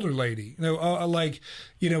like an older lady,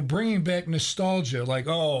 bringing back nostalgia, like,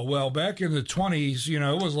 oh, well, back in the 20s,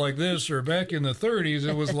 it was like this, or back in the 30s,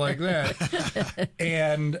 it was like that.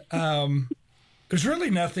 And there's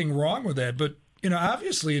really nothing wrong with that. But,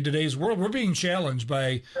 obviously in today's world, we're being challenged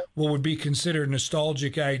by what would be considered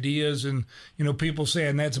nostalgic ideas. And, people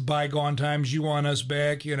saying that's bygone times. You want us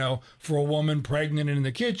back, for a woman pregnant in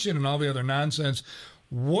the kitchen and all the other nonsense.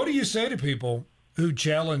 What do you say to people who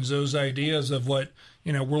challenge those ideas of what,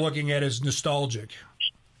 we're looking at as nostalgic?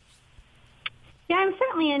 Yeah, I'm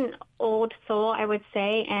certainly an old soul, I would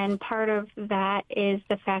say, and part of that is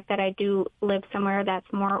the fact that I do live somewhere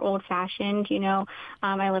that's more old-fashioned.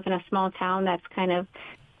 I live in a small town that's kind of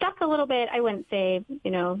stuck a little bit, I wouldn't say,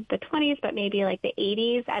 the 20s, but maybe like the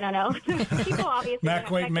 80s. I don't know. People obviously not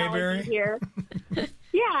quite Mayberry here.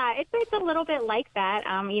 Yeah, it's a little bit like that.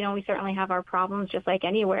 We certainly have our problems just like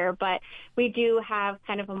anywhere, but we do have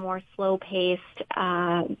kind of a more slow-paced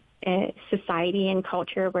society and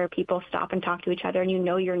culture where people stop and talk to each other and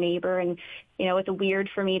your neighbor. And, it's weird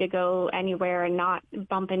for me to go anywhere and not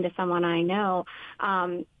bump into someone I know.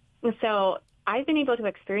 So I've been able to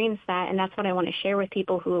experience that, and that's what I want to share with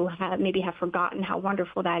people who maybe have forgotten how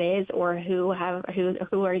wonderful that is, or who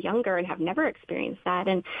are younger and have never experienced that.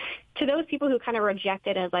 And to those people who kind of reject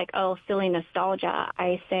it as like, oh, silly nostalgia,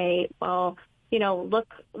 I say, well,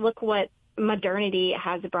 look what modernity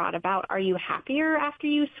has brought about. Are you happier after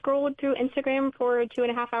you scrolled through Instagram for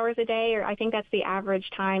 2.5 hours a day? Or I think that's the average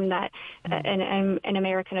time that an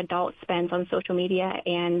American adult spends on social media.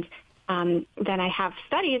 And then I have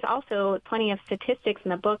studies, also plenty of statistics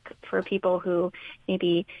in the book for people who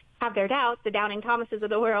maybe have their doubts, the doubting Thomases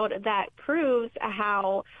of the world, that proves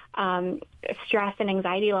how stress and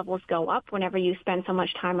anxiety levels go up whenever you spend so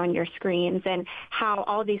much time on your screens, and how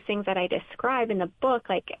all these things that I describe in the book,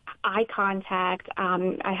 like eye contact,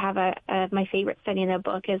 I have my favorite study in the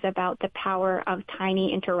book is about the power of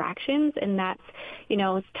tiny interactions, and that's,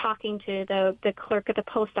 talking to the clerk at the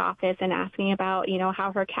post office and asking about,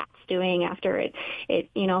 how her cat's doing after it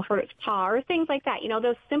hurt its paw, or things like that.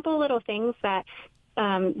 Those simple little things that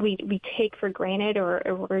we take for granted or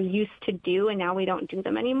we're used to do, and now we don't do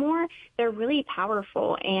them anymore. They're really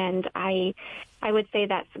powerful, and I would say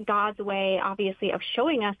that's God's way, obviously, of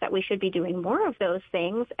showing us that we should be doing more of those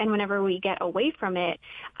things. And whenever we get away from it,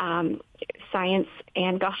 science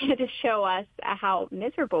and God show us how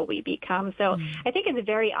miserable we become. So I think it's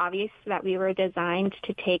very obvious that we were designed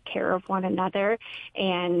to take care of one another.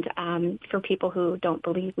 And for people who don't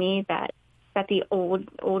believe me, that the old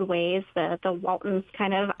ways, the Waltons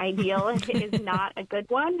kind of ideal is not a good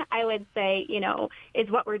one, I would say,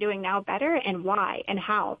 is what we're doing now better, and why and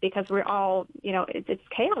how? Because we're all, it's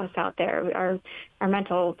chaos out there. Our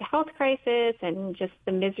mental health crisis and just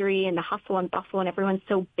the misery and the hustle and bustle, and everyone's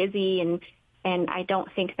so busy, and I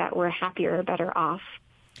don't think that we're happier or better off.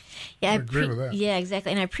 Yeah, I agree with that. Yeah,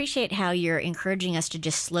 exactly. And I appreciate how you're encouraging us to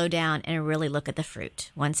just slow down and really look at the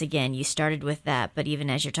fruit. Once again, you started with that, but even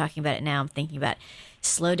as you're talking about it now, I'm thinking about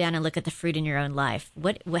slow down and look at the fruit in your own life.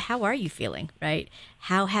 How are you feeling, right?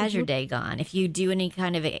 How has your day gone? If you do any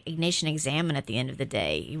kind of Ignatian examine at the end of the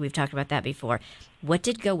day, we've talked about that before. What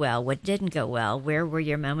did go well? What didn't go well? Where were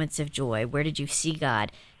your moments of joy? Where did you see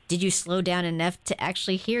God? Did you slow down enough to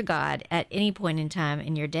actually hear God at any point in time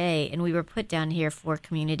in your day? And we were put down here for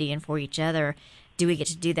community and for each other. Do we get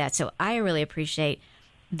to do that? So I really appreciate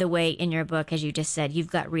the way in your book, as you just said, you've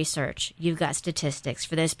got research, you've got statistics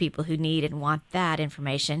for those people who need and want that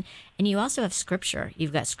information. And you also have scripture.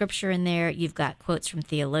 You've got scripture in there. You've got quotes from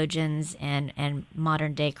theologians and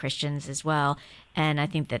modern day Christians as well. And I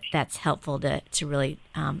think that that's helpful to really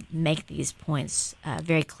make these points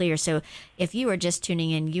very clear. So if you are just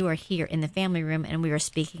tuning in, you are here in the family room, and we are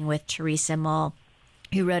speaking with Teresa Mull,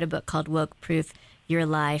 who wrote a book called Woke Proof Your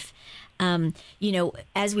Life.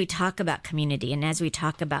 As we talk about community and as we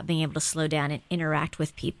talk about being able to slow down and interact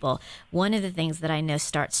with people, one of the things that I know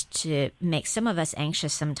starts to make some of us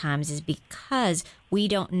anxious sometimes is because we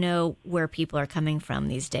don't know where people are coming from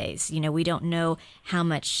these days. We don't know how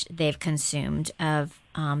much they've consumed of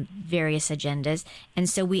various agendas. And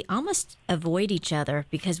so we almost avoid each other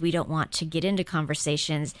because we don't want to get into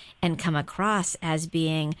conversations and come across as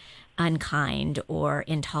being unkind or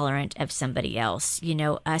intolerant of somebody else.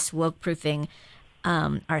 Us woke-proofing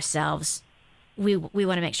ourselves, we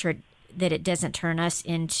want to make sure that it doesn't turn us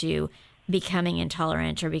into becoming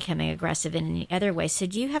intolerant or becoming aggressive in any other way. So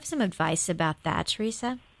do you have some advice about that,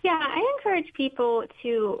 Teresa? Yeah, I encourage people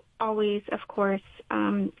to always, of course,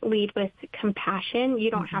 lead with compassion.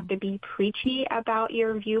 You don't have to be preachy about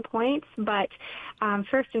your viewpoints, but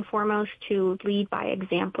first and foremost, to lead by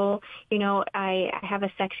example. I have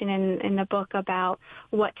a section in the book about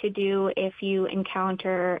what to do if you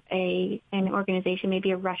encounter an organization,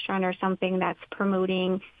 maybe a restaurant or something that's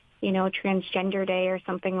promoting Transgender Day or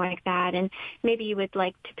something like that. And maybe you would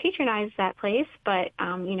like to patronize that place, but,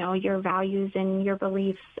 your values and your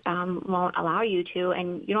beliefs won't allow you to.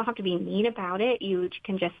 And you don't have to be mean about it. You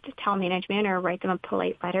can just tell management or write them a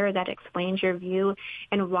polite letter that explains your view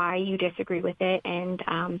and why you disagree with it, and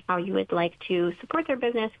how you would like to support their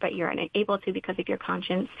business, but you're unable to because of your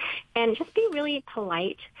conscience. And just be really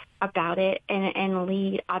polite about it and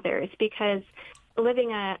lead others, because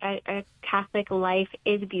living a Catholic life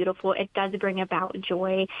is beautiful. It does bring about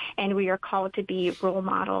joy, and we are called to be role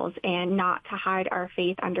models and not to hide our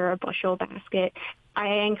faith under a bushel basket. I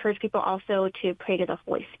encourage people also to pray to the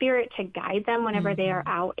Holy Spirit to guide them whenever they are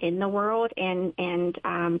out in the world, and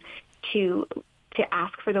to to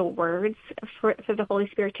ask for the words for the Holy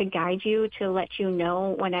Spirit to guide you, to let you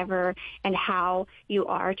know whenever and how you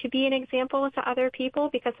are to be an example to other people,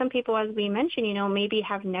 because some people, as we mentioned, maybe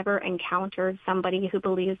have never encountered somebody who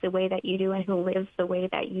believes the way that you do and who lives the way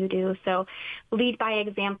that you do. So lead by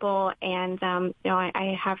example. And,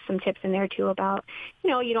 I have some tips in there too about,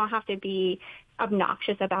 you don't have to be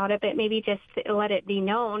obnoxious about it, but maybe just let it be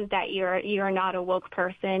known that you're not a woke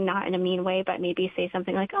person, not in a mean way, but maybe say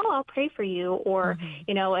something like, "Oh, I'll pray for you," or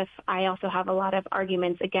if I also have a lot of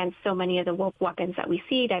arguments against so many of the woke weapons that we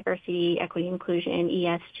see: diversity, equity, inclusion,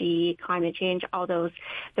 ESG, climate change, all those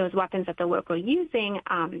weapons that the woke are using.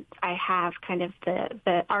 I have kind of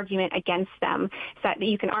the argument against them so that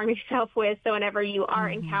you can arm yourself with. So whenever you are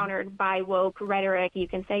encountered by woke rhetoric, you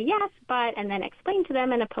can say yes, but, and then explain to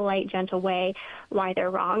them in a polite, gentle way why they're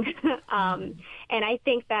wrong. And I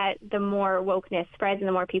think that the more wokeness spreads and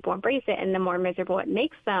the more people embrace it and the more miserable it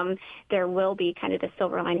makes them, there will be kind of the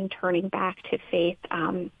silver lining turning back to faith.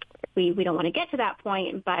 We don't want to get to that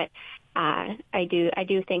point, but I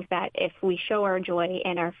do think that if we show our joy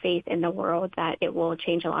and our faith in the world, that it will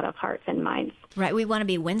change a lot of hearts and minds. Right. We want to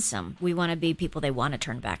be winsome. We want to be people they want to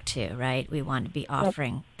turn back to, right? We want to be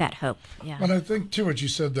offering that hope. Yeah. But I think, too, what you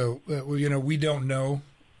said, though, we don't know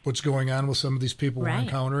what's going on with some of these people we're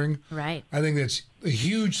encountering. Right. I think that's a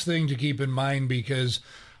huge thing to keep in mind, because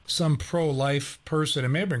some pro-life person, it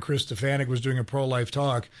may have been Chris Stefanik, was doing a pro-life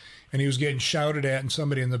talk, and he was getting shouted at, and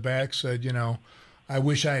somebody in the back said, I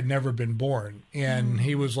wish I had never been born. And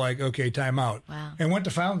he was like, okay, time out. Wow. And went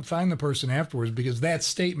to find the person afterwards, because that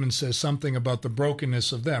statement says something about the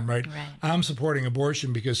brokenness of them, right? I'm supporting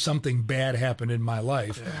abortion because something bad happened in my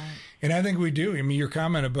life. Right. And I think we do. I mean, your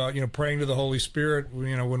comment about, praying to the Holy Spirit,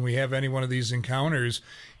 when we have any one of these encounters,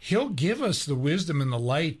 he'll give us the wisdom and the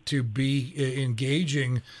light to be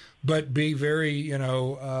engaging, but be very,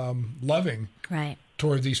 loving. Right.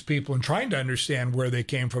 Toward these people and trying to understand where they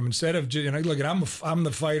came from, instead of look, I'm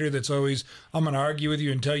the fighter that's always, I'm going to argue with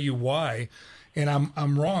you and tell you why, and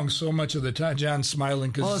I'm wrong so much of the time. John's smiling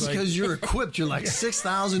because it's because you're equipped. You're like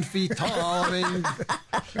 6,000 feet tall. I mean,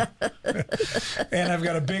 and I've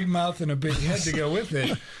got a big mouth and a big head to go with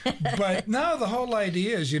it. But no, the whole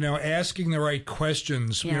idea is asking the right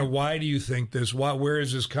questions. Yeah. Why do you think this? Where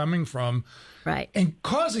is this coming from? Right. And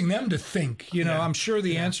causing them to think. I'm sure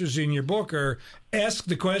the answers in your book are ask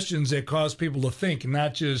the questions that cause people to think, and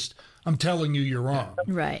not just, I'm telling you you're wrong.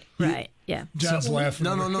 Right. Yeah. John's laughing.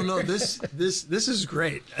 No. This is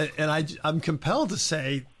great. And I'm compelled to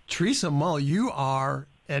say, Teresa Mull, you are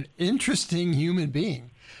an interesting human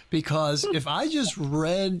being, because if I just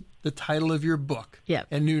read the title of your book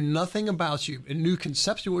and knew nothing about you and knew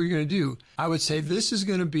conceptually what you're going to do, I would say this is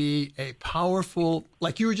going to be a powerful,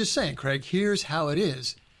 like you were just saying, Craig, here's how it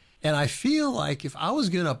is. And I feel like if I was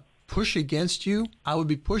going to push against you, I would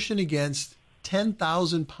be pushing against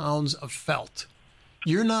 10,000 pounds of felt.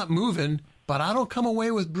 You're not moving, but I don't come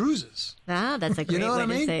away with bruises. Ah, that's a great way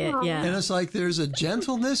to say it. Yeah. And it's like there's a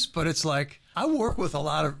gentleness, but it's like I work with a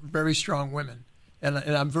lot of very strong women. And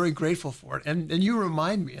I'm very grateful for it. And you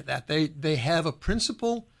remind me of that. They have a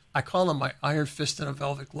principle. I call them my iron fist and a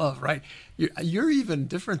velvet glove, right? You're even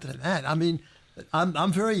different than that. I mean,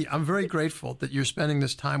 I'm very grateful that you're spending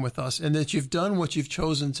this time with us and that you've done what you've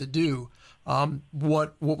chosen to do.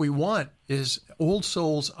 What we want is old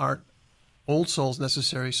souls aren't old souls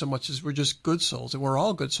necessary so much as we're just good souls. And we're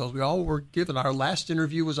all good souls. We all were given. Our last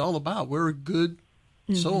interview was all about we're good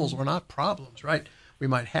souls. We're not problems, right? We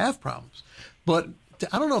might have problems. But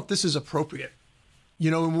I don't know if this is appropriate.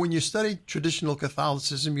 When you study traditional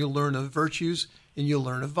Catholicism, you'll learn of virtues and you'll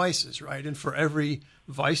learn of vices, right? And for every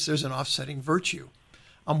vice, there's an offsetting virtue.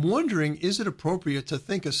 I'm wondering, is it appropriate to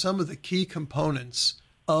think of some of the key components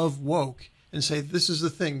of woke and say, this is the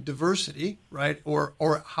thing, diversity, right? Or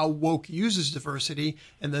how woke uses diversity,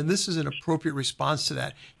 and then this is an appropriate response to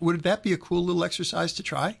that. Would that be a cool little exercise to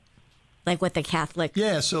try? Like what the Catholic...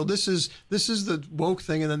 Yeah, so this is the woke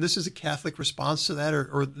thing, and then this is a Catholic response to that,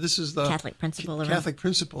 or this is the... Catholic principle around. Catholic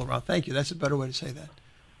principle around. Thank you. That's a better way to say that.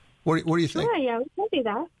 What do you think? Sure, yeah, we can do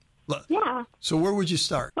that. Yeah. So where would you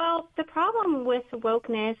start? Well, the problem with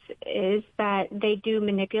wokeness is that they do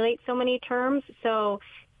manipulate so many terms, so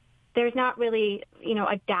there's not really,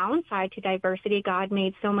 a downside to diversity. God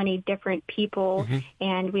made so many different people,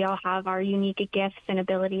 and we all have our unique gifts and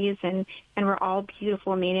abilities, and we're all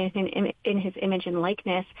beautiful, made in his image and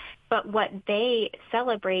likeness. But what they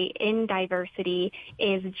celebrate in diversity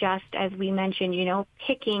is just, as we mentioned,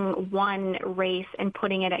 picking one race and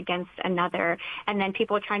putting it against another. And then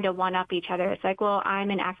people trying to one-up each other. It's like, well, I'm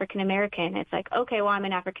an African-American. It's like, okay, well, I'm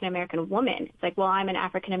an African-American woman. It's like, well, I'm an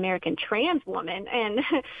African-American trans woman. And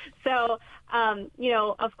so,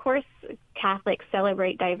 of course, Catholics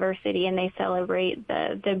celebrate diversity, and they celebrate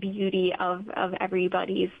the beauty of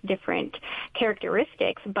everybody's different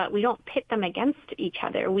characteristics, but we don't pit them against each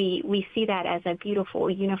other. We see that as a beautiful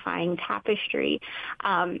unifying tapestry.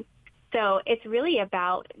 So it's really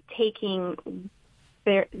about taking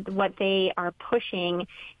what they are pushing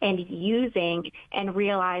and using and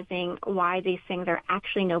realizing why these things are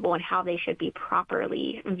actually noble and how they should be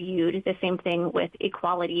properly viewed. The same thing with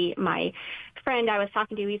equality. My friend I was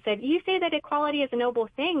talking to, he said, you say that equality is a noble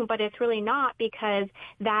thing, but it's really not, because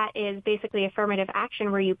that is basically affirmative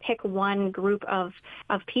action where you pick one group of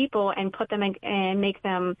people and put them in, and make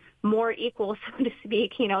them more equal, so to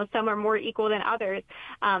speak. Some are more equal than others.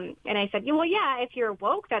 And I said, well, yeah, if you're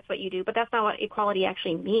woke, that's what you do, but that's not what equality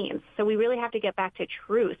actually means. So we really have to get back to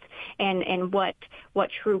truth and what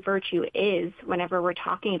true virtue is whenever we're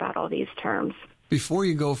talking about all these terms. Before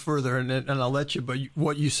you go further, and I'll let you, but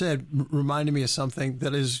what you said reminded me of something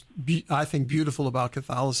that is, I think, beautiful about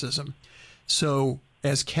Catholicism. So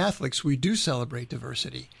as Catholics, we do celebrate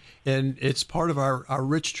diversity, and it's part of our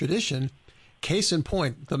rich tradition. Case in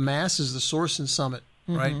point, the Mass is the source and summit,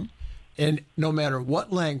 right? And no matter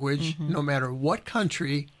what language, no matter what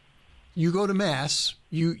country, you go to Mass,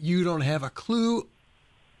 you don't have a clue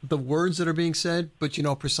the words that are being said, but you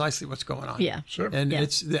know precisely what's going on. Yeah, sure. And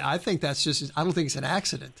I think that's just, I don't think it's an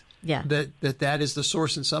accident. Yeah. That is the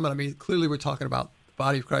source and summit. I mean, clearly we're talking about the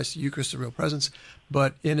body of Christ, the Eucharist, the real presence.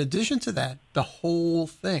 But in addition to that, the whole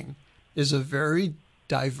thing is a very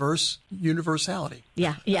diverse universality.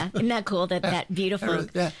 Yeah. Isn't that cool? That beautiful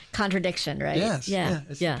contradiction, right? Yes. Yeah.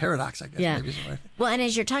 It's a paradox, I guess. Yeah. Maybe is the way. Well, and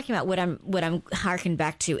as you're talking about, what I'm harking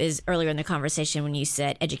back to is earlier in the conversation when you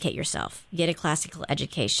said educate yourself, get a classical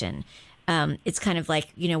education. It's kind of like,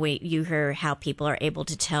 you hear how people are able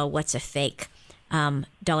to tell what's a fake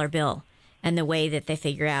dollar bill, and the way that they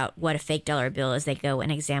figure out what a fake dollar bill is, they go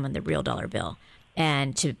and examine the real dollar bill.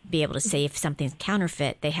 And to be able to say if something's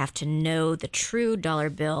counterfeit, they have to know the true dollar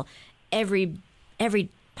bill, every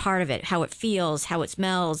part of it, how it feels, how it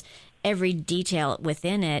smells, every detail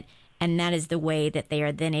within it. And that is the way that they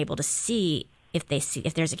are then able to see if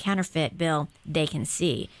there's a counterfeit bill, they can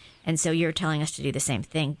see. And so you're telling us to do the same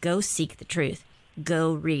thing. Go seek the truth.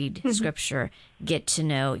 Go read Scripture. Get to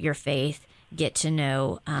know your faith. Get to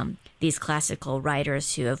know these classical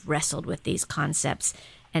writers who have wrestled with these concepts,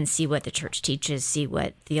 and see what the church teaches, see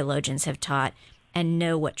what theologians have taught, and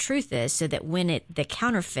know what truth is, so that when the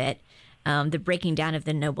counterfeit, the breaking down of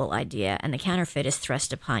the noble idea and the counterfeit is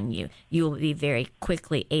thrust upon you, you will be very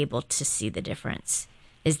quickly able to see the difference.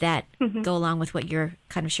 Is that go along with what you're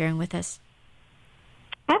kind of sharing with us?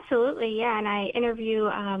 Absolutely, yeah. And I interview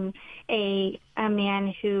a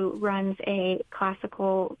man who runs a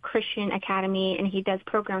classical Christian academy, and he does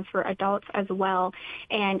programs for adults as well.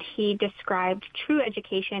 And he described true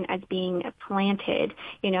education as being planted.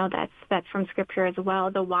 That's from Scripture as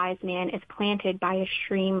well. The wise man is planted by a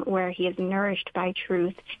stream where he is nourished by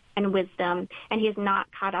truth and wisdom, and he is not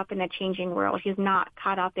caught up in the changing world. He's not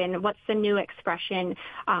caught up in what's the new expression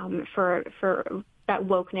for that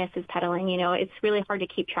wokeness is peddling. It's really hard to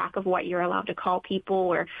keep track of what you're allowed to call people,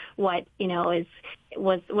 or what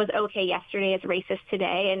was okay yesterday is racist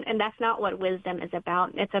today, and that's not what wisdom is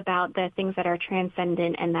about. It's about the things that are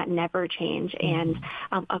transcendent and that never change, and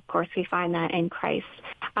of course we find that in Christ.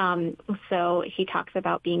 So he talks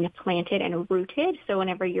about being planted and rooted. So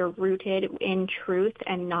whenever you're rooted in truth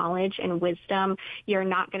and knowledge and wisdom, you're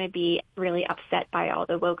not going to be really upset by all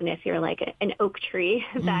the wokeness. You're like an oak tree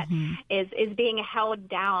that is being held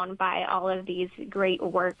down by all of these great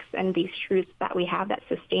works and these truths that we have that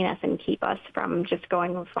sustain us and keep us from just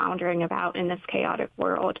going floundering about in this chaotic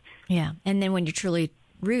world. Yeah. And then when you're truly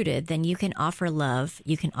rooted, then you can offer love,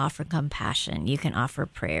 you can offer compassion, you can offer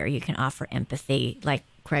prayer, you can offer empathy, like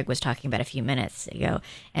Craig was talking about a few minutes ago.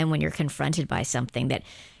 And when you're confronted by something that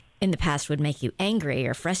in the past would make you angry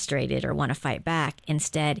or frustrated or want to fight back,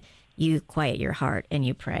 instead you quiet your heart and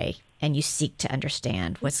you pray and you seek to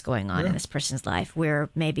understand what's going on in this person's life. Where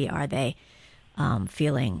maybe are they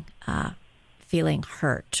feeling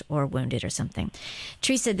hurt or wounded or something.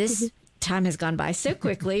 Teresa, this time has gone by so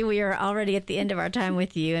quickly. We are already at the end of our time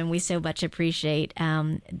with you, and we so much appreciate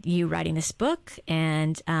you writing this book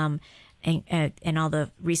and all the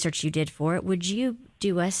research you did for it. Would you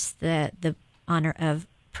do us the honor of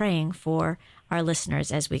praying for our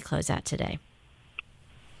listeners as we close out today?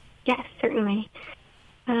 Yes, certainly.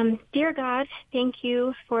 Dear God, thank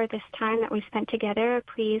you for this time that we spent together.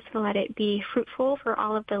 Please let it be fruitful for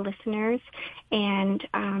all of the listeners and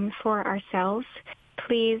for ourselves.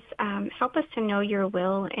 Please help us to know your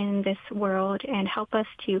will in this world and help us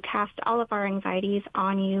to cast all of our anxieties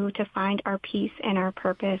on you to find our peace and our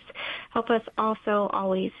purpose. Help us also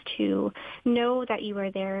always to know that you are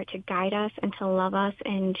there to guide us and to love us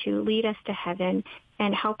and to lead us to heaven,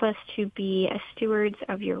 and help us to be stewards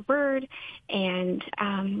of your word and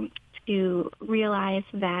to realize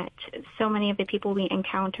that so many of the people we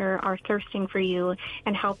encounter are thirsting for you,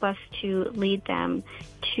 and help us to lead them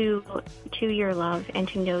to your love and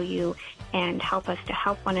to know you, and help us to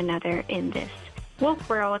help one another in this woke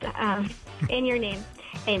world. In your name,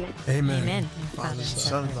 amen. Amen. Amen. Father,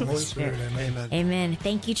 Son, and the Holy Spirit. Amen. Amen.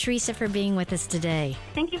 Thank you, Teresa, for being with us today.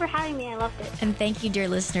 Thank you for having me. I loved it. And thank you, dear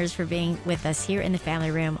listeners, for being with us here in the Family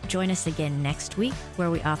Room. Join us again next week, where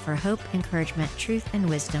we offer hope, encouragement, truth, and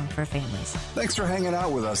wisdom for families. Thanks for hanging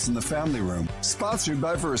out with us in the Family Room, sponsored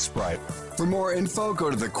by VerseBrite. For more info, go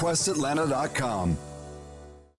to thequestatlanta.com.